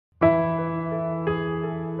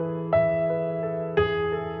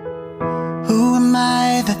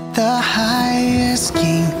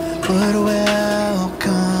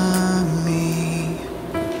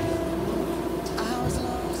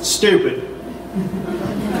stupid,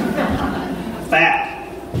 fat,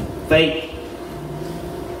 fake,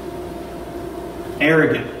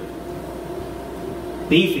 arrogant,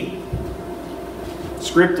 beefy,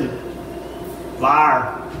 scripted,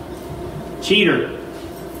 liar, cheater,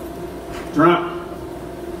 drunk,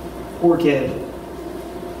 poor kid,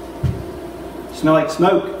 smell like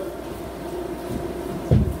smoke,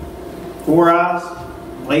 4 eyes,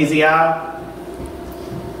 lazy eye,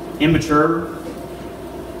 immature,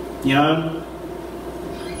 young,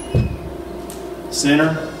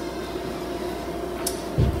 sinner.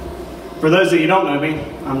 For those of you who don't know me,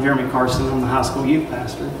 I'm Jeremy Carson. I'm the high school youth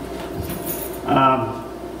pastor.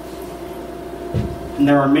 And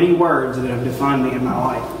there are many words that have defined me in my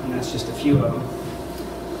life, and that's just a few of them.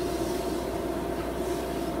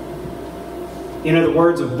 You know, the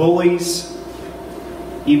words of bullies,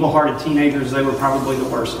 evil-hearted teenagers, they were probably the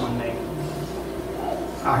worst on me.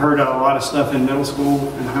 I heard a lot of stuff in middle school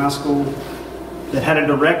and high school that had a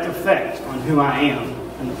direct effect on who I am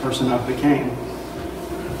and the person I became.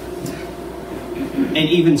 And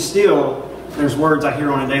even still, there's words I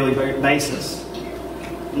hear on a daily basis.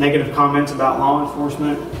 Negative comments about law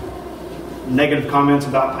enforcement, negative comments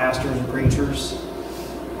about pastors and preachers.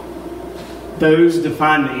 Those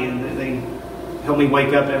define me, and they help me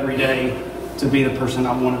wake up every day to be the person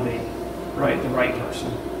I want to be, right? The right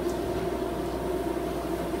person.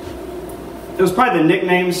 It was probably the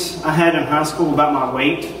nicknames I had in high school about my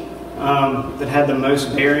weight that had the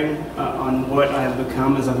most bearing on what I have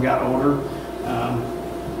become as I've got older.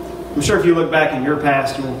 I'm sure if you look back in your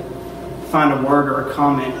past, you'll find a word or a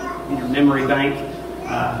comment in your memory bank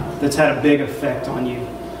that's had a big effect on you.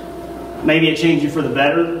 Maybe it changed you for the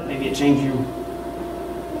better. Maybe it changed you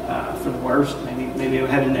for the worst. Maybe it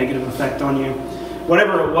had a negative effect on you.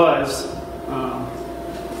 Whatever it was,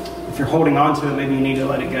 if you're holding on to it, maybe you need to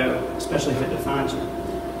let it go, especially if it defines you.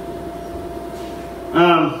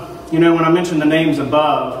 You know, when I mentioned the names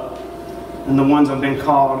above and the ones I've been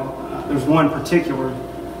called, there's one particular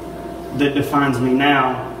that defines me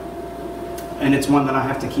now, and it's one that I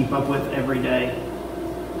have to keep up with every day,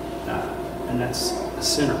 and that's a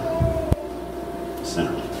sinner. A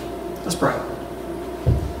sinner. Let's pray.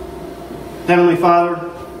 Heavenly Father,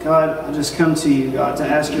 God, I just come to you, God, to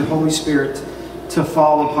ask your Holy Spirit to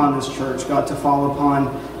fall upon this church, God, to fall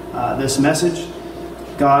upon this message.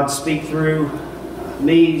 God, speak through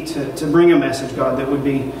me to bring a message, God, that would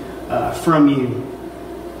be from you.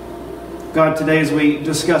 God, today as we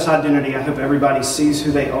discuss identity, I hope everybody sees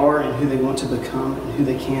who they are and who they want to become and who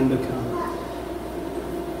they can become.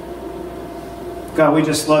 God, we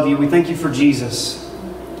just love you. We thank you for Jesus.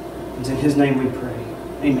 It's in his name we pray.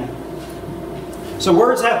 Amen. So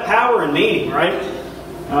words have power and meaning, right?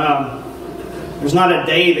 There's not a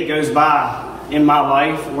day that goes by in my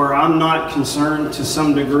life where I'm not concerned to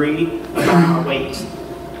some degree about my weight.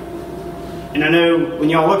 And I know when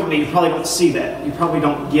y'all look at me, you probably don't see that. You probably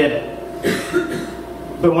don't get it.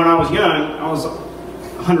 But when I was young, I was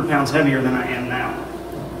 100 pounds heavier than I am now.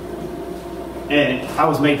 And I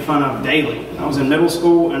was made fun of daily. I was in middle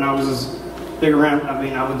school and I was as big around,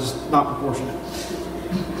 I was just not proportionate.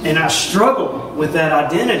 And I struggle with that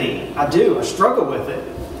identity. I do. I struggle with it.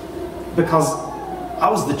 Because I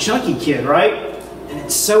was the chunky kid, right? And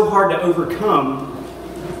it's so hard to overcome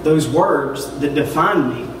those words that defined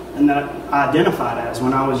me and that I identified as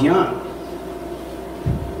when I was young.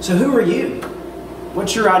 So who are you?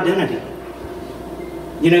 What's your identity?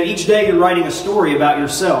 You know, each day you're writing a story about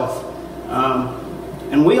yourself.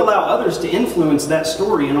 And we allow others to influence that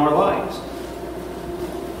story in our lives.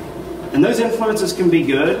 And those influences can be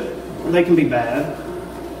good or they can be bad.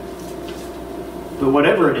 But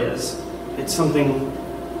whatever it is, it's something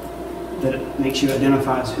that makes you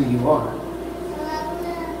identify as who you are.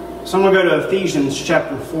 So I'm going to go to Ephesians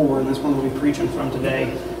chapter 4, and that's one we'll be preaching from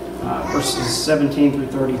today. Verses 17 through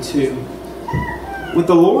 32. With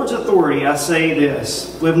the Lord's authority I say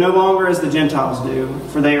this, live no longer as the Gentiles do,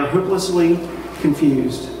 for they are hopelessly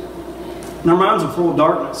confused. And their minds are full of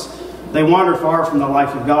darkness. They wander far from the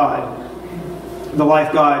life of God, the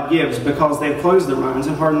life God gives, because they have closed their minds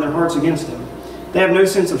and hardened their hearts against Him. They have no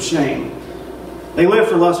sense of shame. They live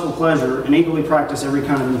for lustful pleasure and equally practice every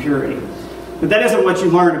kind of impurity. But that isn't what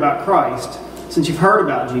you learned about Christ. Since you've heard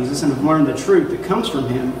about Jesus and have learned the truth that comes from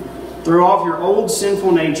Him, throw off your old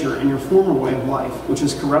sinful nature and your former way of life, which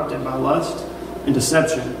is corrupted by lust and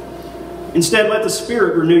deception. Instead, let the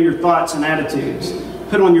Spirit renew your thoughts and attitudes.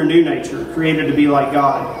 Put on your new nature, created to be like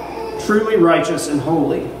God, truly righteous and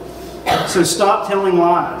holy. So stop telling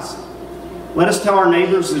lies. Let us tell our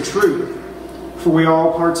neighbors the truth, for we are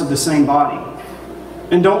all parts of the same body.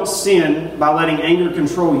 And don't sin by letting anger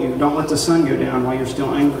control you. Don't let the sun go down while you're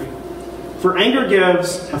still angry. For anger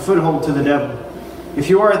gives a foothold to the devil. If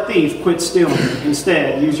you are a thief, quit stealing.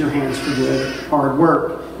 Instead, use your hands for good, hard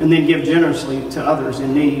work, and then give generously to others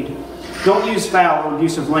in need. Don't use foul or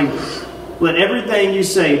abusive language. Let everything you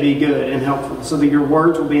say be good and helpful, so that your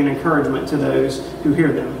words will be an encouragement to those who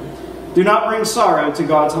hear them. Do not bring sorrow to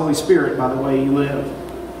God's Holy Spirit by the way you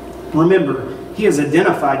live. Remember, He has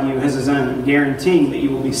identified you as His own, guaranteeing that you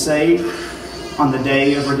will be saved on the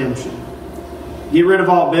day of redemption. Get rid of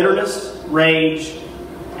all bitterness, rage,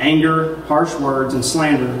 anger, harsh words, and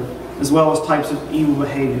slander, as well as types of evil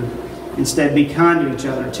behavior. Instead, be kind to each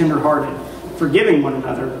other, tender-hearted, forgiving one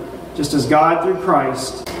another, just as God, through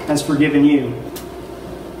Christ, has forgiven you.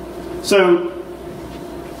 So,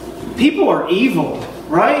 people are evil,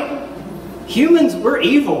 right? Humans, we're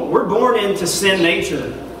evil. We're born into sin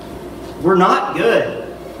nature. We're not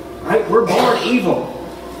good, right? We're born evil.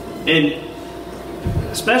 And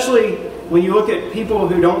especially when you look at people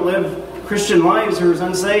who don't live Christian lives, who are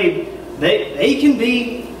unsaved, they can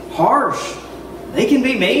be harsh. They can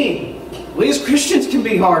be mean. We as Christians can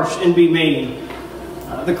be harsh and be mean.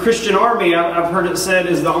 The Christian army, I've heard it said,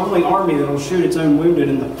 is the only army that will shoot its own wounded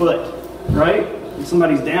in the foot. Right? When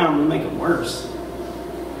somebody's down, we make it worse.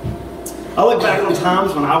 I look back on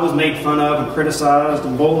times when I was made fun of and criticized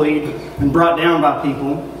and bullied and brought down by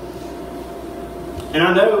people. And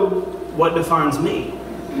I know what defines me.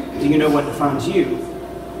 Do you know what defines you?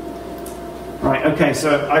 Right, okay,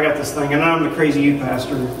 so I got this thing, and I'm the crazy youth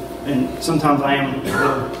pastor, and sometimes I am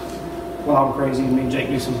wild crazy, and me and Jake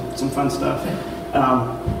do some fun stuff. But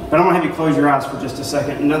I'm going to have you close your eyes for just a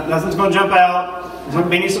second. Nothing's going to jump out. There's not going to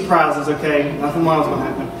be any surprises, okay? Nothing wild's going to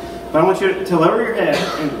happen. But I want you to lower your head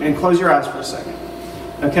and close your eyes for a second,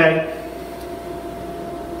 okay?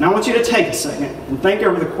 Now I want you to take a second and think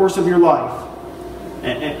over the course of your life.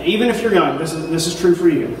 And even if you're young, this is true for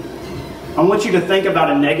you. I want you to think about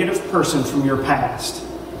a negative person from your past.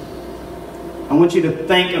 I want you to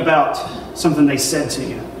think about something they said to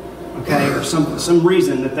you, okay? Or some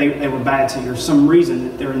reason that they were bad to you, or some reason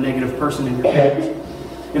that they're a negative person in your past.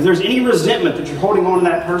 If there's any resentment that you're holding on to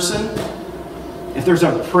that person, if there's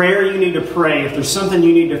a prayer you need to pray, if there's something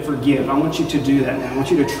you need to forgive, I want you to do that now. I want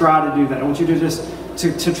you to try to do that. I want you to just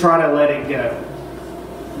to try to let it go.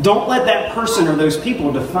 Don't let that person or those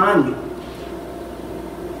people define you.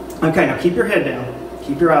 Okay, now keep your head down.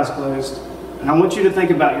 Keep your eyes closed. And I want you to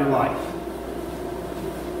think about your life.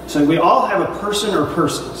 So we all have a person or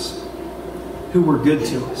persons who were good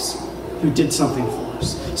to us, who did something for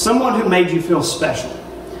us. Someone who made you feel special.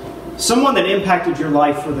 Someone that impacted your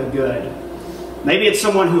life for the good. Maybe it's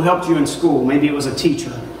someone who helped you in school. Maybe it was a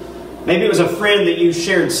teacher. Maybe it was a friend that you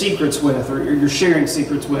shared secrets with, or you're sharing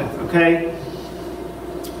secrets with, okay?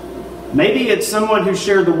 Maybe it's someone who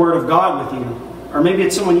shared the Word of God with you. Or maybe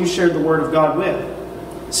it's someone you shared the Word of God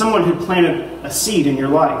with. Someone who planted a seed in your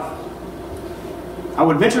life. I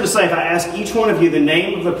would venture to say if I ask each one of you the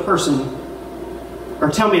name of the person, or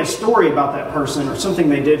tell me a story about that person, or something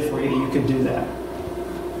they did for you, you could do that.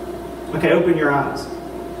 Okay, open your eyes.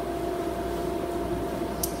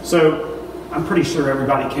 So, I'm pretty sure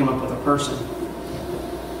everybody came up with a person.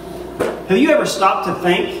 Have you ever stopped to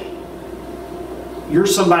think you're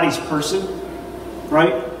somebody's person?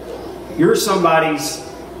 Right? You're somebody's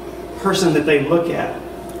person that they look at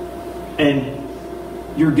and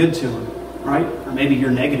you're good to them, right? Or maybe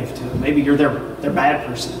you're negative to them. Maybe you're their bad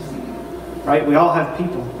person, right? We all have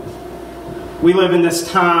people. We live in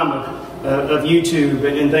this time of YouTube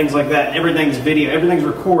and things like that. Everything's video. Everything's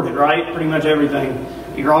recorded, right? Pretty much everything.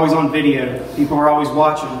 You're always on video. People are always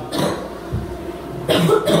watching.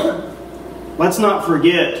 Let's not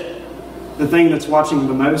forget the thing that's watching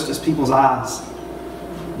the most is people's eyes.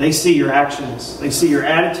 They see your actions. They see your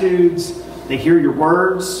attitudes. They hear your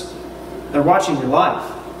words. They're watching your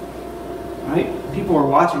life. Right? People are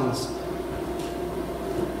watching us.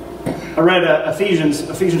 I read Ephesians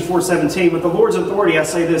 4:17. With the Lord's authority I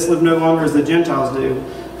say this, live no longer as the Gentiles do,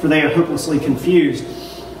 for they are hopelessly confused.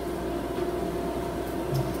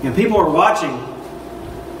 And people are watching.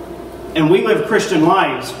 And we live Christian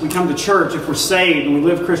lives. We come to church if we're saved and we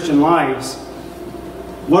live Christian lives.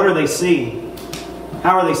 What are they seeing?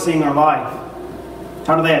 How are they seeing our life?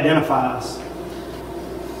 How do they identify us?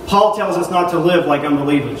 Paul tells us not to live like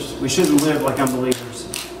unbelievers. We shouldn't live like unbelievers.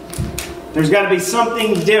 There's got to be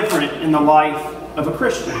something different in the life of a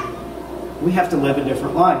Christian. We have to live a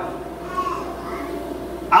different life.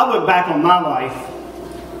 I look back on my life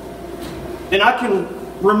and I can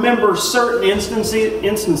remember certain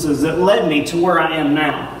instances that led me to where I am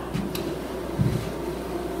now.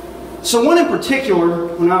 So one in particular,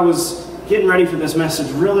 when I was getting ready for this message,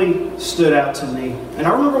 really stood out to me. And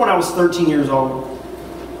I remember when I was 13 years old,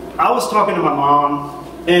 I was talking to my mom,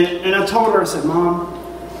 and I told her, I said, Mom,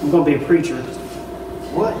 I'm going to be a preacher.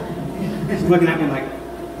 What? She's looking at me like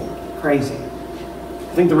crazy.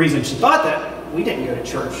 I think the reason she thought that, we didn't go to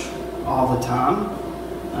church all the time.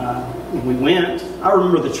 We went. I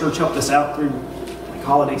remember the church helped us out through like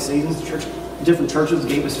holiday seasons. The church, different churches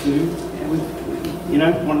gave us food. And we, you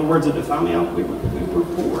know, one of the words that defined me, we were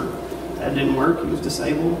poor. Dad didn't work. He was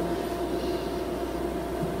disabled.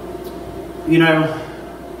 You know,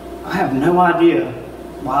 I have no idea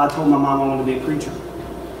why I told my mom I wanted to be a preacher.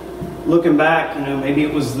 Looking back, you know, maybe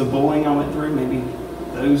it was the bullying I went through. Maybe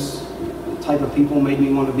those type of people made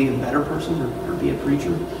me want to be a better person or be a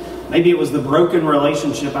preacher. Maybe it was the broken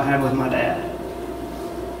relationship I had with my dad.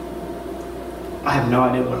 I have no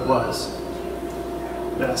idea what it was.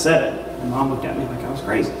 But I said it, and Mom looked at me like I was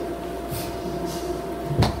crazy.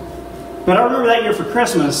 But I remember that year for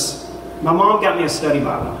Christmas, my mom got me a study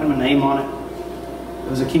Bible. It had my name on it. It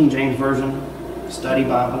was a King James Version study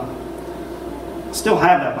Bible. I still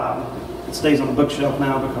have that Bible. It stays on the bookshelf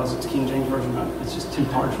now because it's King James Version. It's just too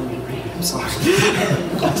hard for me to read. I'm sorry.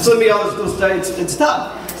 Some of y'all still say it's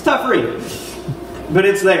tough. It's tough reading. But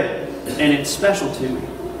it's there. And it's special to me.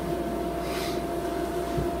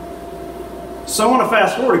 So I want to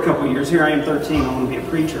fast forward a couple of years. Here I am 13. I want to be a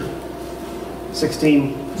preacher.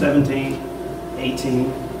 16, 17,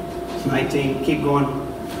 18, 19. Keep going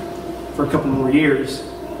for a couple more years.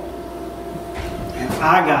 And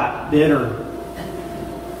I got bitter.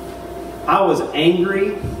 I was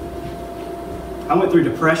angry. I went through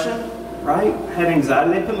depression, right? I had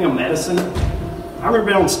anxiety. They put me on medicine. I remember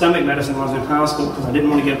being on stomach medicine when I was in high school because I didn't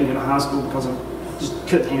want to get up and go to high school because I just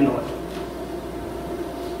couldn't handle it.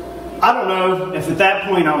 I don't know if at that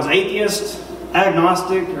point I was atheist,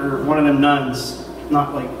 agnostic, or one of them nuns.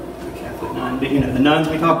 Not like a Catholic nun, but you know, the nuns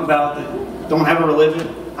we talk about that don't have a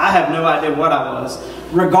religion. I have no idea what I was.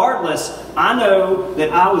 Regardless, I know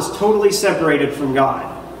that I was totally separated from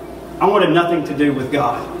God. I wanted nothing to do with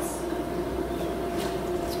God.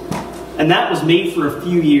 And that was me for a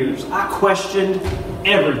few years. I questioned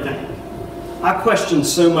everything. I questioned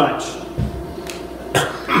so much.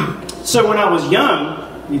 So when I was young,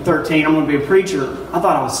 13, I'm going to be a preacher, I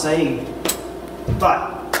thought I was saved. I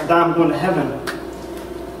thought, I died, I'm going to heaven.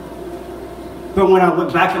 But when I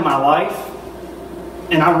look back at my life,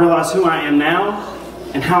 and I realize who I am now,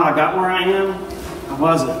 and how I got where I am, I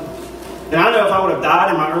wasn't. And I know if I would have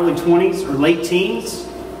died in my early 20s or late teens,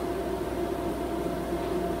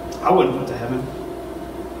 I wouldn't go to heaven.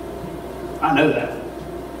 I know that.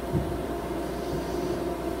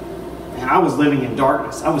 And I was living in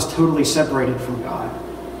darkness. I was totally separated from God.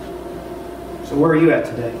 So where are you at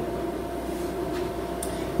today?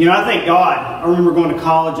 You know, I thank God. I remember going to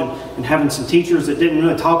college and having some teachers that didn't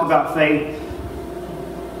really talk about faith,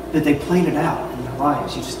 that they played it out in their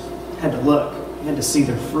lives. You just had to look. You had to see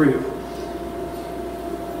their fruit.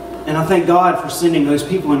 And I thank God for sending those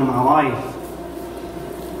people into my life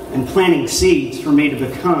and planting seeds for me to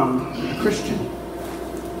become a Christian.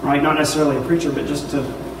 Right? Not necessarily a preacher, but just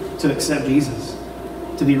to accept Jesus.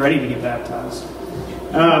 To be ready to get baptized.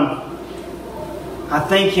 I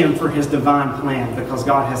thank Him for His divine plan because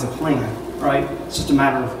God has a plan. Right? It's just a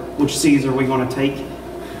matter of which seeds are we going to take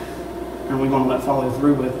and we going to let follow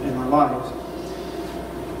through with in our lives.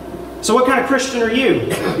 So what kind of Christian are you?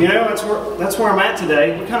 You know, that's where I'm at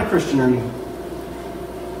today. What kind of Christian are you?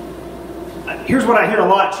 Here's what I hear a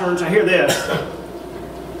lot, church. I hear this.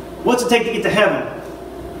 What's it take to get to heaven?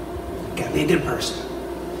 Got to be a good person.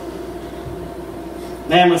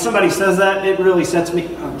 Man, when somebody says that, it really sets me,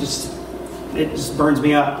 it just burns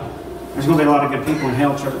me up. There's going to be a lot of good people in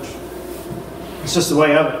hell, church. It's just the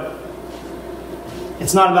way of it.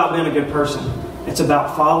 It's not about being a good person. It's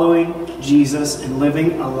about following Jesus and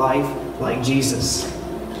living a life like Jesus.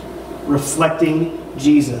 Reflecting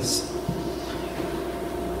Jesus.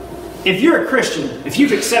 If you're a Christian, if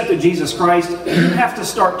you've accepted Jesus Christ, you have to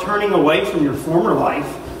start turning away from your former life,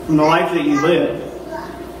 from the life that you lived,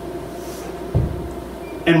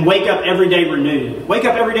 and wake up every day renewed. Wake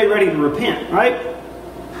up every day ready to repent, right?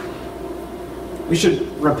 We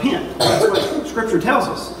should repent. That's what Scripture tells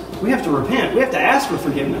us. We have to repent. We have to ask for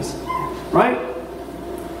forgiveness, right?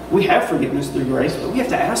 We have forgiveness through grace, but we have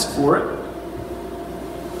to ask for it.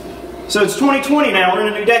 So it's 2020 now. We're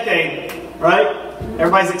in a new decade, right?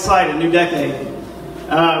 Everybody's excited. New decade.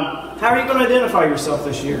 How are you going to identify yourself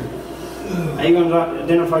this year? How are you going to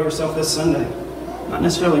identify yourself this Sunday? Not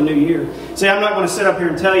necessarily New Year. See, I'm not going to sit up here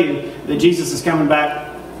and tell you that Jesus is coming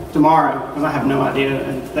back tomorrow because I have no idea,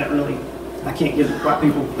 and that really, I can't get why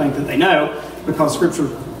people think that they know because Scripture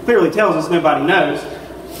clearly tells us nobody knows.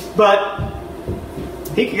 But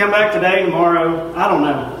He could come back today, tomorrow, I don't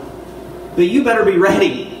know. But you better be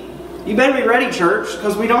ready. You better be ready, church,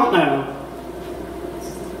 because we don't know.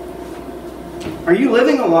 Are you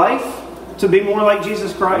living a life to be more like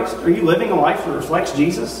Jesus Christ? Are you living a life that reflects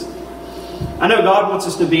Jesus? I know God wants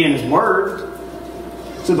us to be in His Word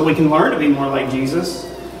so that we can learn to be more like Jesus.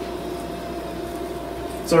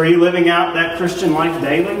 So are you living out that Christian life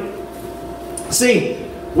daily? See,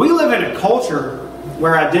 we live in a culture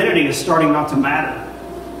where identity is starting not to matter.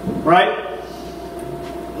 Right?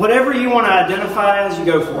 Whatever you want to identify as, you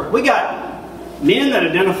go for it. We got men that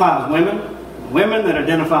identify as women, women that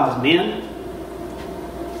identify as men.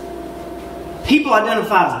 People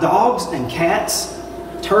identify as dogs and cats,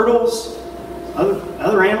 turtles,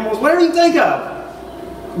 other animals, whatever you think of.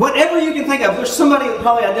 Whatever you can think of, there's somebody that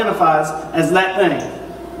probably identifies as that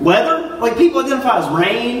thing. Weather, like people identify as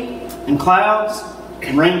rain and clouds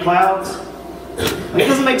and rain clouds. It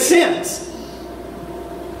doesn't make sense.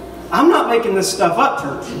 I'm not making this stuff up,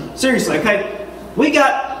 church. Seriously, okay? We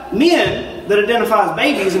got men that identify as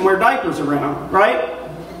babies and wear diapers around, right?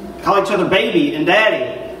 Call each other baby and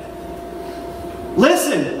daddy.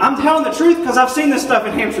 Listen, I'm telling the truth because I've seen this stuff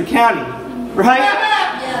in Hampshire County, right?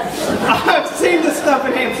 Yes. I've seen this stuff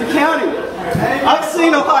in Hampshire County. I've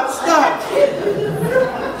seen a lot of stuff.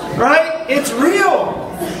 Right? It's real.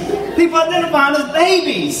 People identifying as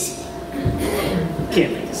babies.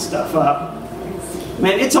 Can't make this stuff up.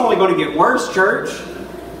 Man, it's only going to get worse, church.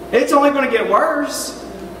 It's only going to get worse.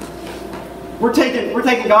 We're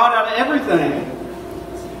taking God out of everything.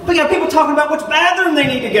 We got people talking about which bathroom they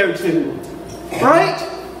need to go to. Right?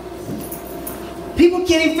 People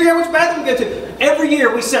can't even figure out which bathroom to go to. Every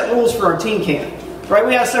year we set rules for our teen camp. Right?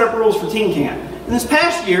 We have to set up rules for teen camp. And this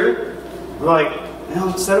past year, we're like, well,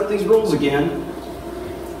 let's set up these rules again.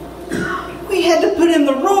 We had to put in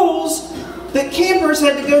the rules that campers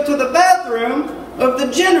had to go to the bathroom of the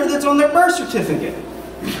gender that's on their birth certificate.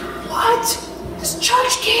 What? This is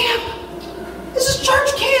church camp. This is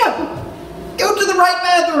church camp. Go to the right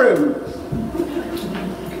bathroom.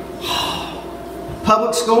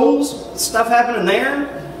 Public schools, stuff happening there.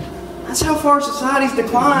 That's how far society's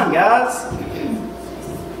declined, guys.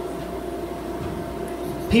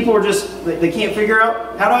 People are just, they can't figure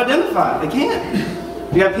out how to identify. They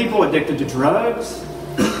can't. You got people addicted to drugs,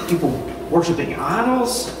 people worshiping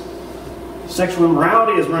idols. Sexual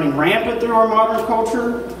immorality is running rampant through our modern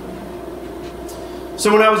culture.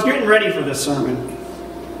 So when I was getting ready for this sermon,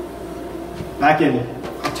 back in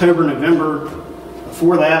October, November,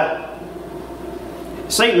 before that,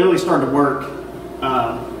 Satan really started to work,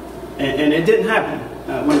 and it didn't happen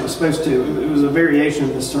when it was supposed to. It was a variation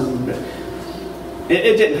of this sermon, but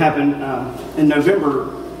it didn't happen. In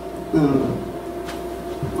November,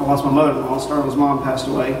 I lost my mother-in-law. Starla's mom passed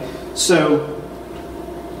away, so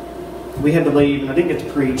we had to leave, and I didn't get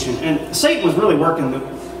to preach. And Satan was really working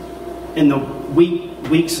in the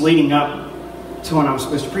weeks leading up to when I was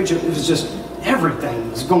supposed to preach. It was just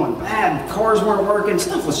everything was going bad. Cars weren't working.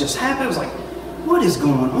 Stuff was just happening. It was like, what is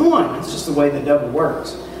going on? It's just the way the devil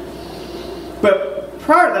works. But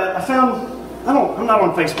prior to that, I found, I'm not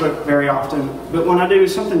on Facebook very often, but when I do,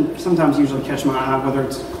 something sometimes usually catch my eye, whether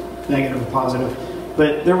it's negative or positive.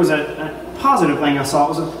 But there was a positive thing I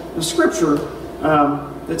saw. It was a scripture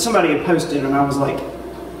that somebody had posted, and I was like,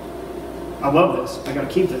 I love this. I got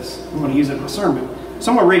to keep this. I'm going to use it in my sermon.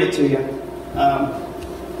 So I'm going to read it to you.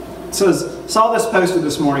 It says, saw this posted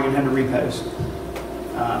this morning and had to repost.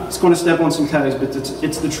 It's going to step on some toes, but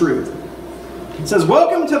it's the truth. It says,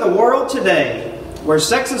 welcome to the world today, where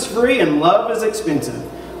sex is free and love is expensive,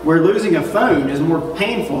 where losing a phone is more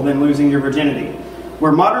painful than losing your virginity,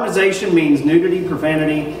 where modernization means nudity,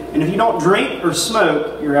 profanity, and if you don't drink or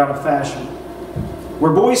smoke, you're out of fashion,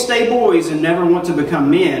 where boys stay boys and never want to become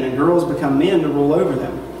men, and girls become men to rule over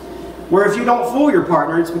them, where if you don't fool your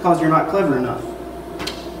partner, it's because you're not clever enough,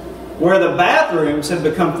 where the bathrooms have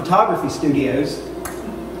become photography studios,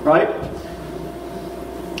 right?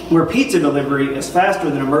 Where pizza delivery is faster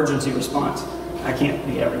than emergency response. I can't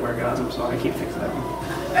be everywhere, guys. I'm sorry. I can't fix that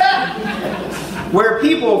one. Where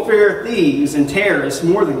people fear thieves and terrorists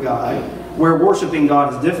more than God. Where worshiping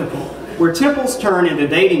God is difficult. Where temples turn into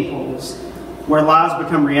dating pools. Where lies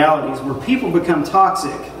become realities. Where people become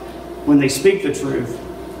toxic when they speak the truth.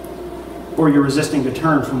 Or you're resisting to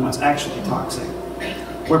turn from what's actually toxic.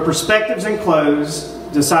 Where perspectives and clothes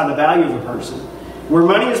decide the value of a person. Where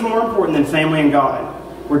money is more important than family and God.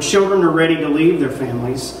 Where children are ready to leave their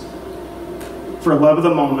families for love of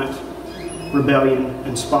the moment, rebellion,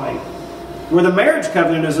 and spite. Where the marriage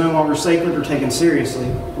covenant is no longer sacred or taken seriously.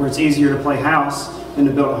 Where it's easier to play house than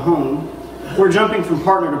to build a home. Where jumping from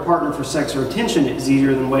partner to partner for sex or attention is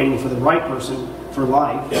easier than waiting for the right person for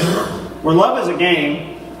life. Where love is a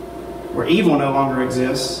game where evil no longer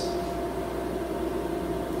exists.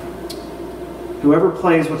 Whoever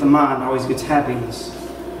plays with the mind always gets happiness,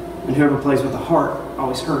 and whoever plays with the heart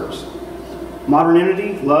always hurts.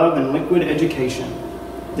 Modernity, love, and liquid education,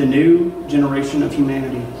 the new generation of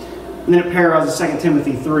humanity. And then it parallels 2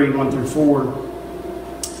 Timothy 3, 1 through 4.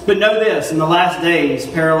 But know this, in the last days,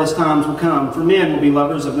 perilous times will come, for men will be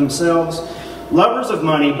lovers of themselves, lovers of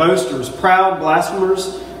money, boasters, proud,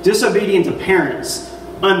 blasphemers, disobedient to parents,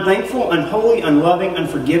 unthankful, unholy, unloving,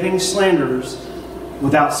 unforgiving, slanderers,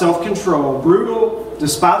 without self-control, brutal,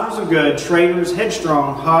 despisers of good, traitors,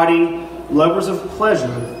 headstrong, haughty, lovers of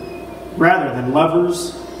pleasure rather than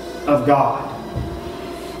lovers of God.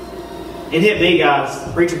 It hit me, guys.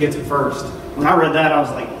 The preacher gets it first. When I read that, I was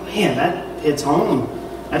like, man, that hits home.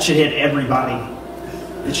 That should hit everybody.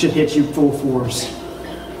 It should hit you full force.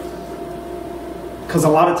 Because a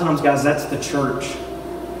lot of times, guys, that's the church.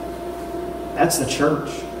 That's the church.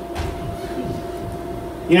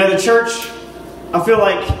 You know, the church, I feel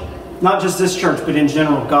like, not just this church, but in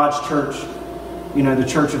general, God's church, you know, the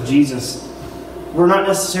church of Jesus, we're not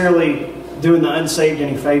necessarily doing the unsaved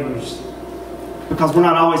any favors, because we're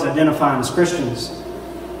not always identifying as Christians.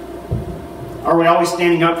 Are we always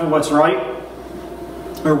standing up for what's right?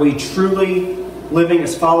 Are we truly living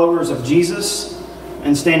as followers of Jesus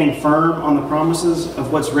and standing firm on the promises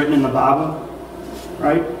of what's written in the Bible?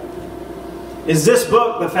 Right? Is this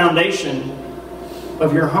book the foundation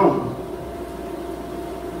of your home?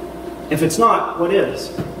 If it's not, what is?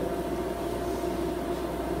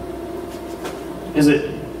 Is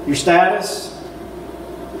it your status?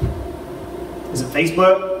 Is it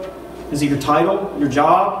Facebook? Is it your title, your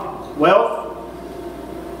job, wealth?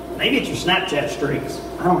 Maybe it's your Snapchat streaks.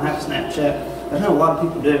 I don't have Snapchat, but I know a lot of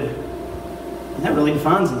people do. And that really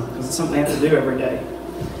defines them, because it's something they have to do every day.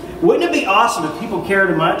 Wouldn't it be awesome if people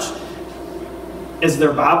cared as much as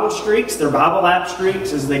their Bible streaks, their Bible app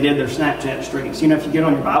streaks, as they did their Snapchat streaks? You know, if you get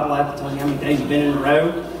on your Bible app, it tells you how many days you've been in a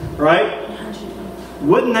row, right?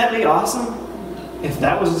 Wouldn't that be awesome if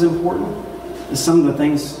that was as important as some of the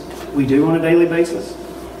things we do on a daily basis?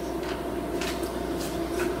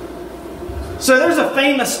 So there's a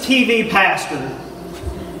famous TV pastor.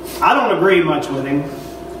 I don't agree much with him,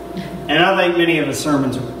 and I think many of his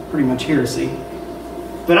sermons are pretty much heresy.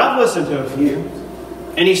 But I've listened to a few,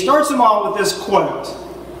 and he starts them all with this quote,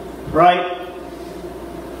 right?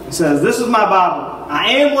 He says, "This is my Bible.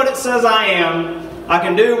 I am what it says I am. I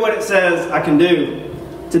can do what it says I can do.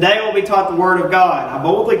 Today I will be taught the Word of God. I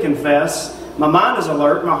boldly confess. My mind is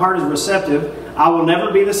alert. My heart is receptive. I will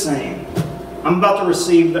never be the same. I'm about to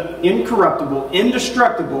receive the incorruptible,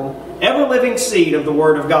 indestructible, ever-living seed of the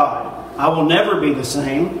Word of God. I will never be the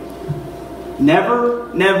same.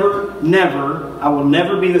 Never, never, never. I will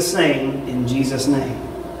never be the same in Jesus' name."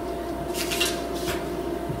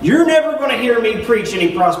 You're never going to hear me preach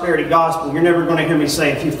any prosperity gospel. You're never going to hear me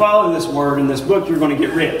say, if you follow this word in this book, you're going to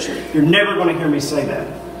get rich. You're never going to hear me say that.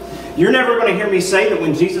 You're never going to hear me say that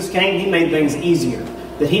when Jesus came, He made things easier.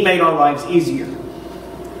 That He made our lives easier.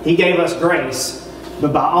 He gave us grace.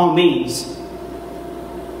 But by all means,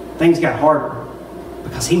 things got harder.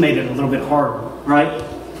 Because He made it a little bit harder. Right?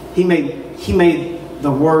 He made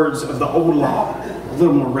the words of the old law a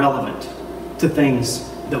little more relevant to things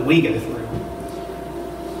that we go through.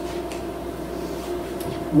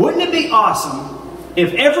 Wouldn't it be awesome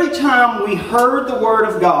if every time we heard the Word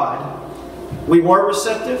of God, we were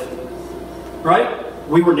receptive? Right?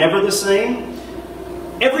 We were never the same.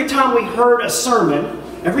 Every time we heard a sermon,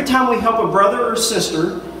 every time we help a brother or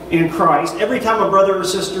sister in Christ, every time a brother or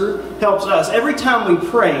sister helps us, every time we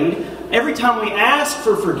prayed, every time we asked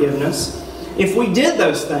for forgiveness, if we did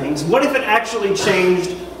those things, what if it actually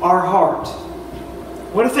changed our heart?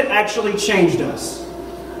 What if it actually changed us?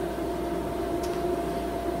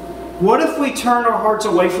 What if we turned our hearts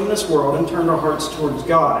away from this world and turned our hearts towards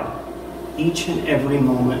God each and every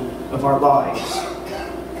moment of our lives?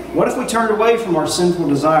 What if we turned away from our sinful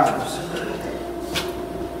desires?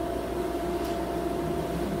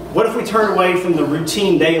 What if we turned away from the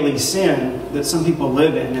routine daily sin that some people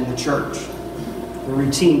live in the church? The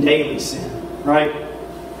routine daily sin, right?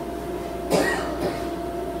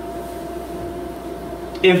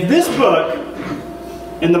 If this book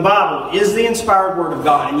in the Bible is the inspired Word of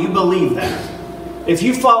God, and you believe that, if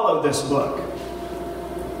you follow this book,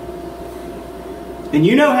 and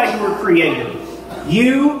you know how you were created,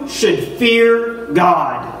 you should fear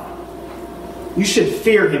God. You should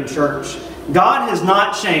fear Him, church. God has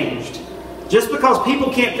not changed. Just because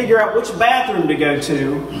people can't figure out which bathroom to go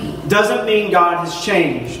to doesn't mean God has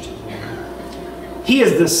changed. He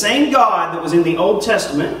is the same God that was in the Old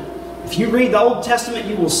Testament. If you read the Old Testament,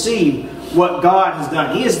 you will see what God has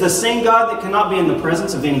done. He is the same God that cannot be in the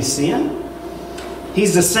presence of any sin.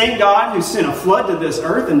 He's the same God who sent a flood to this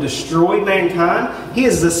earth and destroyed mankind. He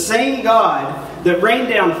is the same God that rained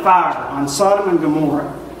down fire on Sodom and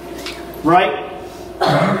Gomorrah. Right?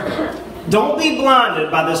 Don't be blinded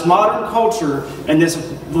by this modern culture and this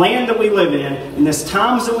land that we live in and this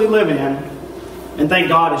times that we live in and think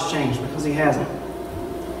God has changed, because He hasn't.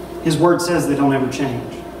 His Word says that He'll never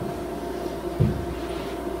change.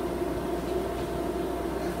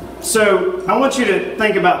 So I want you to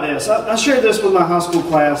think about this. I shared this with my high school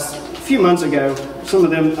class a few months ago. Some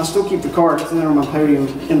of them, I still keep the cards, and they're on my podium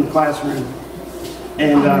in the classroom.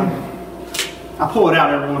 And I pull it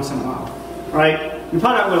out every once in a while. Right? You're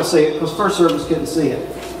probably not going to see it because first service couldn't see it.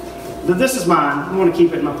 But this is mine. I'm going to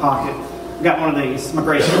keep it in my pocket. I got one of these, my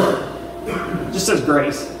Grace card. Just says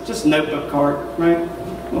Grace. Just a notebook card, right?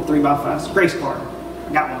 A little 3x5. Grace card.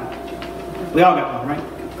 I got one. We all got one,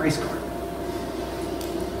 right? Grace card.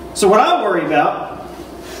 So what I worry about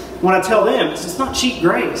when I tell them is it's not cheap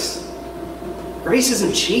grace. Grace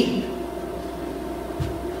isn't cheap.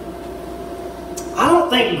 I don't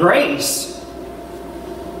think grace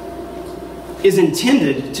is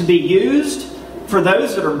intended to be used for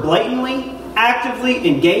those that are blatantly, actively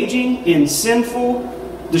engaging in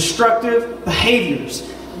sinful, destructive behaviors.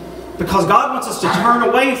 Because God wants us to turn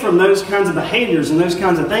away from those kinds of behaviors and those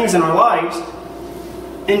kinds of things in our lives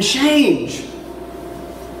and change.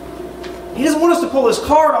 He doesn't want us to pull this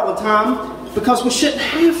card all the time because we shouldn't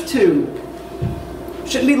have to. We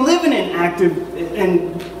shouldn't be living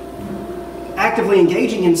in actively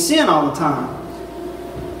engaging in sin all the time.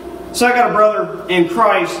 So I got a brother in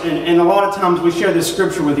Christ, and a lot of times we share this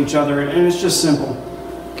scripture with each other, and it's just simple.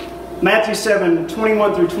 Matthew 7,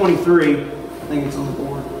 21 through 23. I think it's on the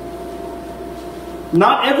board.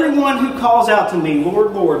 Not everyone who calls out to me,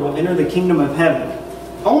 Lord, Lord, will enter the kingdom of heaven.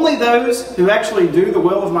 Only those who actually do the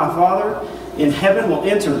will of my Father in heaven will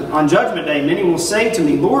enter. On judgment day, many will say to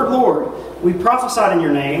me, Lord, Lord, we prophesied in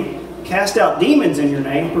your name, cast out demons in your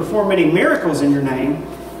name, performed many miracles in your name.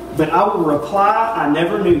 But I will reply, I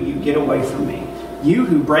never knew you. Get away from me. You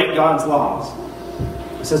who break God's laws.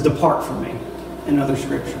 It says, depart from me. In other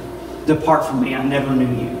scripture. Depart from me. I never knew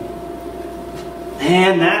you.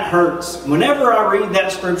 And that hurts. Whenever I read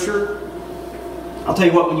that scripture, I'll tell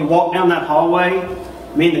you what, when you walk down that hallway,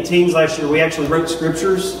 me and the teens last year, we actually wrote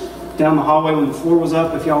scriptures down the hallway when the floor was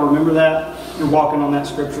up. If y'all remember that, you're walking on that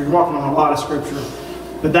scripture. You're walking on a lot of scripture.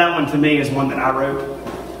 But that one to me is one that I wrote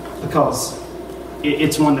because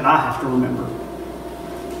it's one that I have to remember.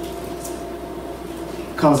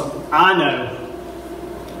 Because I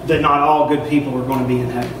know that not all good people are going to be in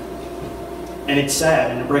heaven. And it's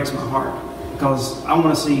sad and it breaks my heart. Because I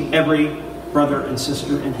want to see every brother and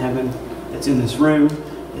sister in heaven that's in this room,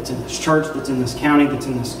 that's in this church, that's in this county, that's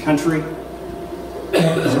in this country.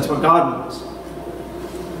 Because that's what God wants.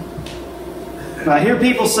 But I hear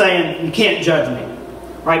people saying, you can't judge me.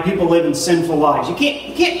 Right? People live in sinful lives. You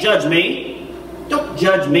can't judge me. Don't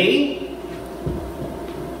judge me.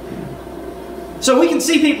 So we can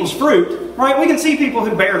see people's fruit, right? We can see people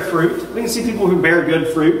who bear fruit. We can see people who bear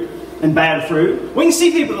good fruit and bad fruit. We can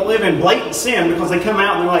see people that live in blatant sin because they come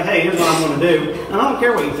out and they're like, hey, here's what I'm going to do. And I don't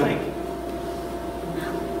care what you think.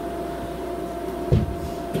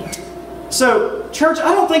 So, church,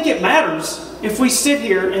 I don't think it matters if we sit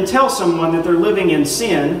here and tell someone that they're living in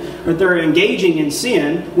sin or they're engaging in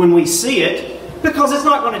sin when we see it, because it's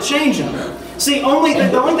not going to change them. See, the only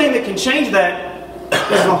thing that can change that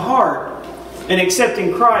is the heart and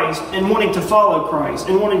accepting Christ and wanting to follow Christ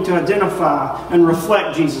and wanting to identify and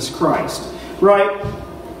reflect Jesus Christ. Right?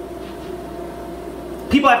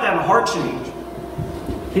 People have to have a heart change.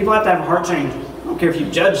 People have to have a heart change. I don't care if you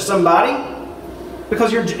judge somebody.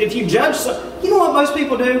 Because if you judge you know what most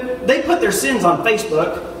people do? They put their sins on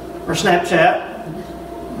Facebook or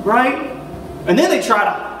Snapchat. Right? And then they try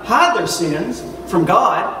to hide their sins from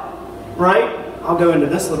God. Right? I'll go into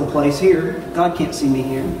this little place here. God can't see me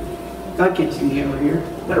here. God can't see me over here.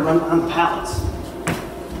 Better run behind the pallets.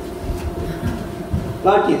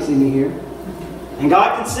 God can't see me here. And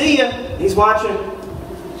God can see you. He's watching.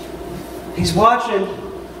 He's watching.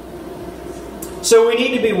 So we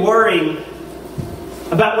need to be worrying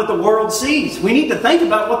about what the world sees. We need to think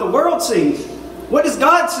about what the world sees. What does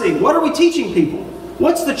God see? What are we teaching people?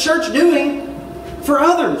 What's the church doing for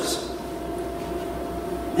others?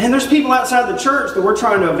 And there's people outside the church that we're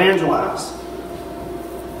trying to evangelize.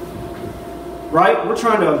 Right? We're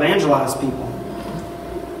trying to evangelize people.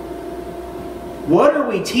 What are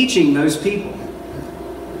we teaching those people?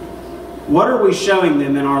 What are we showing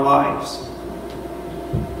them in our lives?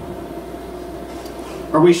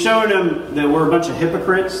 Are we showing them that we're a bunch of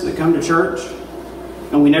hypocrites that come to church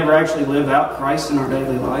and we never actually live out Christ in our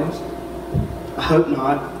daily lives? I hope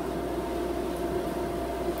not.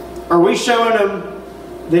 Are we showing them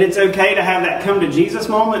that it's okay to have that come to Jesus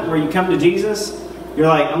moment where you come to Jesus, you're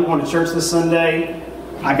like, I'm going to church this Sunday,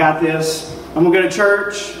 I got this, I'm going to go to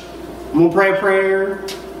church, I'm going to pray a prayer,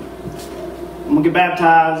 I'm going to get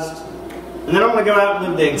baptized, and then I'm going to go out and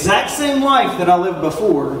live the exact same life that I lived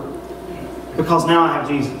before because now I have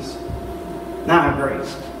Jesus. Now I have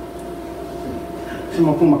grace. So I'm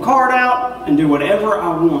going to pull my card out and do whatever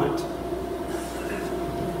I want.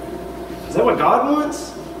 Is that what God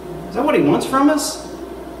wants? Is that what He wants from us?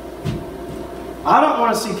 I don't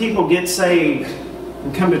want to see people get saved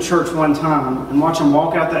and come to church one time and watch them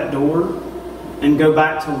walk out that door and go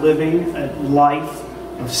back to living a life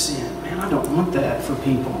of sin. Man, I don't want that for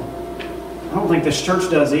people. I don't think this church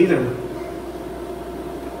does either.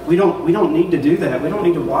 We don't need to do that. We don't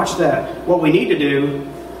need to watch that. What we need to do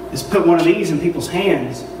is put one of these in people's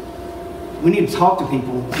hands. We need to talk to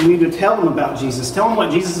people. We need to tell them about Jesus. Tell them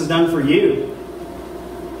what Jesus has done for you.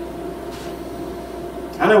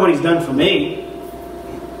 I know what He's done for me.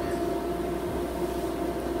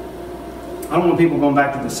 I don't want people going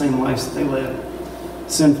back to the same lives that they live.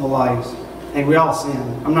 Sinful lives. Hey, we all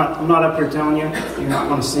sin. I'm not up here telling you you're not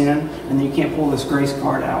going to sin and then you can't pull this grace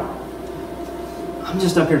card out. I'm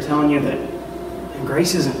just up here telling you that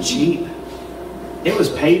grace isn't cheap. It was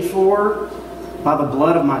paid for by the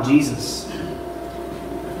blood of my Jesus.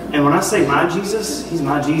 And when I say my Jesus, He's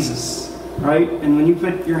my Jesus. Right? And when you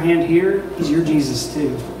put your hand here, He's your Jesus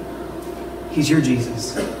too. He's your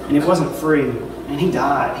Jesus. And it wasn't free. And He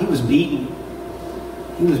died. He was beaten.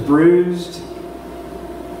 He was bruised.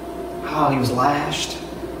 Oh, He was lashed.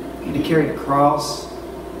 He had to carry a cross.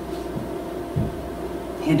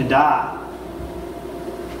 He had to die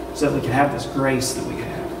so that we could have this grace that we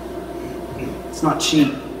have. It's not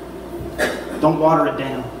cheap. Don't water it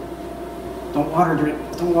down. Don't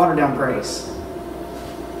water down grace.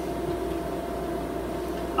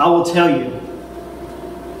 I will tell you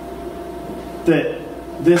that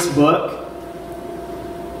this book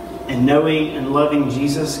and knowing and loving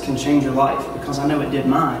Jesus can change your life because I know it did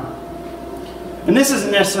mine. And this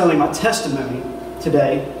isn't necessarily my testimony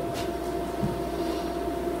today,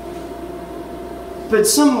 but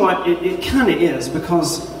somewhat it kind of is,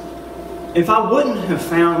 because if I wouldn't have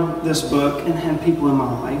found this book and had people in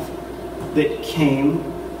my life that came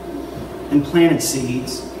and planted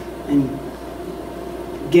seeds and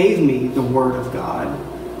gave me the Word of God,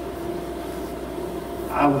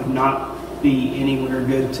 I would not be anywhere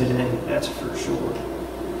good today, that's for sure.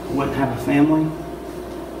 I wouldn't have a family.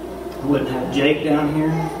 I wouldn't have Jake down here.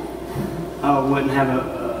 I wouldn't have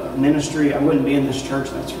a ministry. I wouldn't be in this church,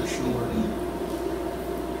 that's for sure.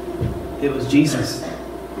 It was Jesus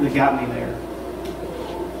that got me there.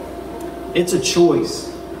 It's a choice.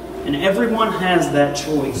 And everyone has that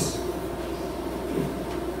choice.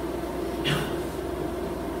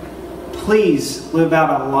 Please live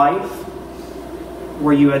out a life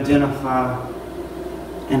where you identify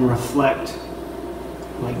and reflect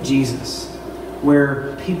like Jesus.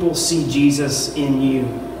 Where people see Jesus in you.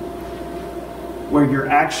 Where your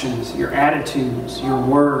actions, your attitudes, your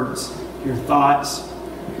words, your thoughts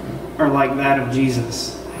are like that of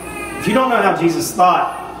Jesus. If you don't know how Jesus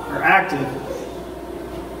thought or acted,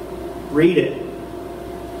 read it.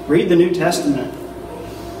 Read the New Testament.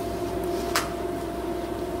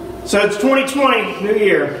 So it's 2020, new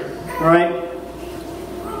year, right?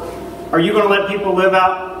 Are you going to let people live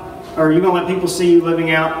out, or are you going to let people see you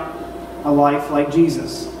living out a life like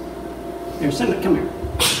Jesus? Here, Cindy, come here.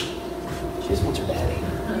 She just wants her daddy.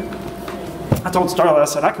 I told Starla, I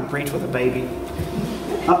said, I can preach with a baby.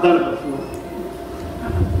 I've done it before.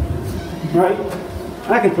 Right?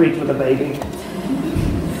 I can preach with a baby.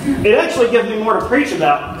 It actually gives me more to preach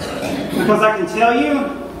about, because I can tell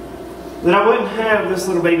you that I wouldn't have this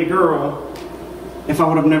little baby girl if I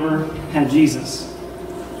would have never had Jesus.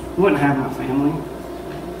 I wouldn't have my family.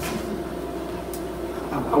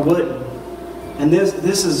 I wouldn't. And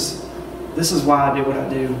this is why I do what I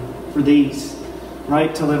do for these,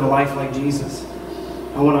 right? To live a life like Jesus.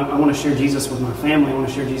 I want to share Jesus with my family. I want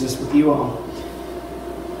to share Jesus with you all.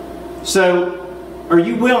 So, are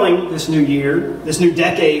you willing this new year, this new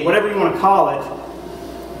decade, whatever you want to call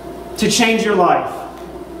it, to change your life?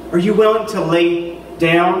 Are you willing to lay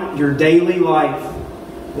down your daily life,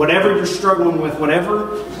 whatever you're struggling with,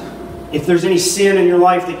 whatever, if there's any sin in your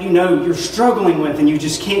life that you know you're struggling with and you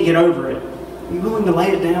just can't get over it, are you willing to lay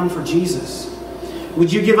it down for Jesus?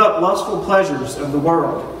 Would you give up lustful pleasures of the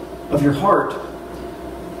world, of your heart?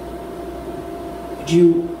 Would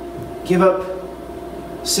you give up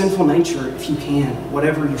sinful nature if you can,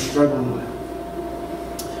 whatever you're struggling with?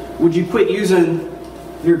 Would you quit using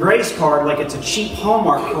your grace card like it's a cheap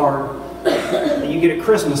Hallmark card that you get at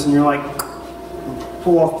Christmas and you're like,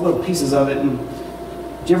 pull off little pieces of it? And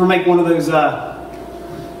did you ever make one of those, I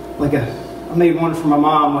made one for my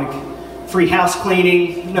mom, like free house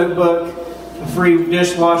cleaning notebook, free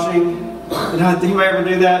dishwashing? Did anybody ever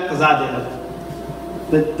do that? Because I did.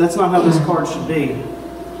 But that's not how this card should be.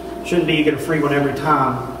 It shouldn't be you get a free one every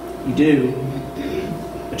time. You do,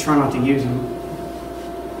 but try not to use them.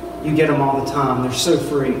 You get them all the time. They're so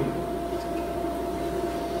free.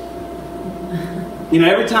 You know,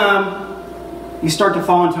 every time you start to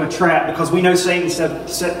fall into a trap, because we know Satan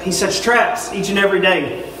he sets traps each and every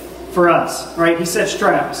day for us, right? He sets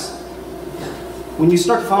traps. When you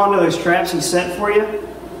start to fall into those traps he set for you,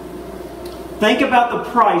 think about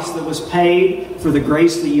the price that was paid for the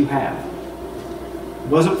grace that you have. It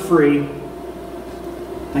wasn't free.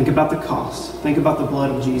 Think about the cost. Think about the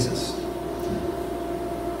blood of Jesus.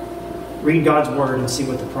 Read God's Word and see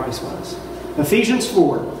what the price was. Ephesians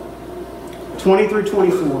 4, 20 through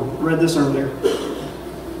 24. Read this earlier.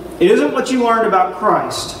 It isn't what you learned about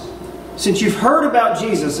Christ. Since you've heard about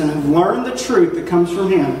Jesus and have learned the truth that comes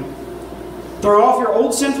from Him, throw off your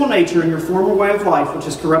old sinful nature and your former way of life, which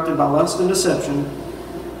is corrupted by lust and deception.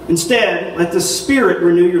 Instead, let the Spirit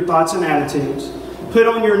renew your thoughts and attitudes. Put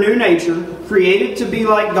on your new nature, created to be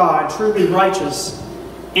like God, truly righteous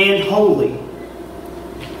and holy.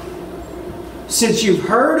 Since you've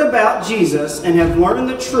heard about Jesus and have learned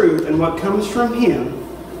the truth and what comes from Him,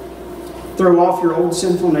 throw off your old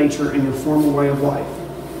sinful nature and your former way of life.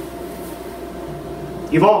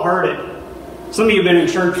 You've all heard it. Some of you have been in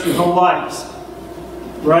church your whole lives,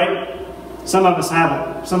 right? Some of us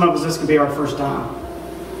haven't. Some of us, this could be our first time.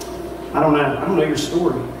 I don't know. I don't know your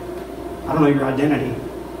story. I don't know your identity.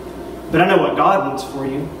 But I know what God wants for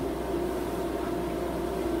you.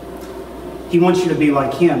 He wants you to be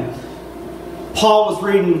like Him. Paul was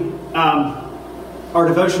reading our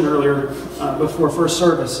devotion earlier before first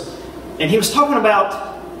service, and he was talking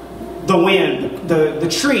about the wind, the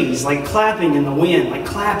trees, like clapping in the wind, like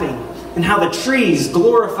clapping, and how the trees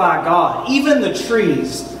glorify God. Even the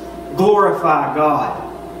trees glorify God.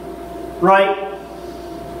 Right?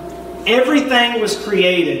 Everything was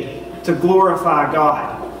created to glorify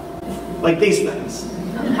God. Like these things.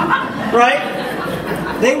 Right?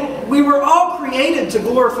 We were all created to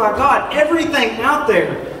glorify God. Everything out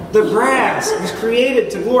there, the grass, was created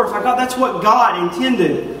to glorify God. That's what God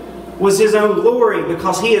intended, was His own glory,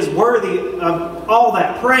 because He is worthy of all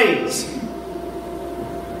that praise.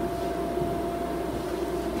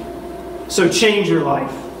 So change your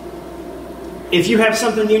life. If you have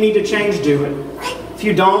something you need to change, do it. If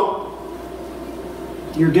you don't,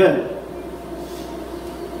 you're good.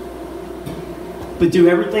 But do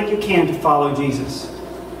everything you can to follow Jesus.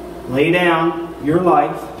 Lay down your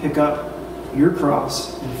life, pick up your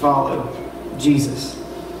cross, and follow Jesus.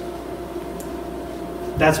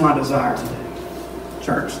 That's my desire today,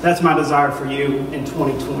 church. That's my desire for you in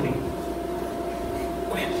 2020.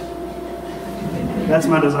 That's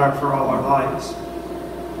my desire for all our lives.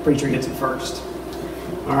 Preacher gets it first.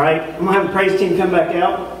 All right? I'm going to have the praise team come back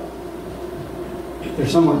out.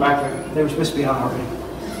 There's someone back there. They were supposed to be out already.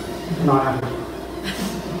 Not out.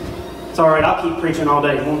 It's all right. I'll keep preaching all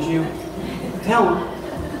day, won't you? Tell them.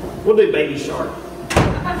 We'll do Baby Shark.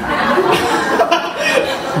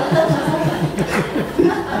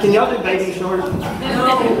 Can y'all do Baby Shark?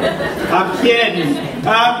 No. I'm kidding.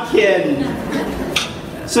 I'm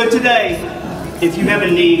kidding. So today, if you have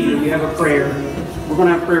a need or you have a prayer, we're going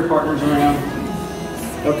to have prayer partners around.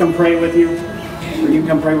 They'll come pray with you, or you can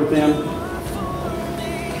come pray with them.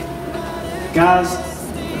 Guys,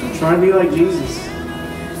 try to be like Jesus.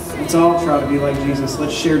 Let's all try to be like Jesus.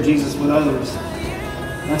 Let's share Jesus with others.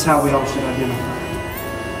 That's how we all should identify.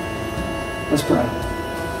 Let's pray.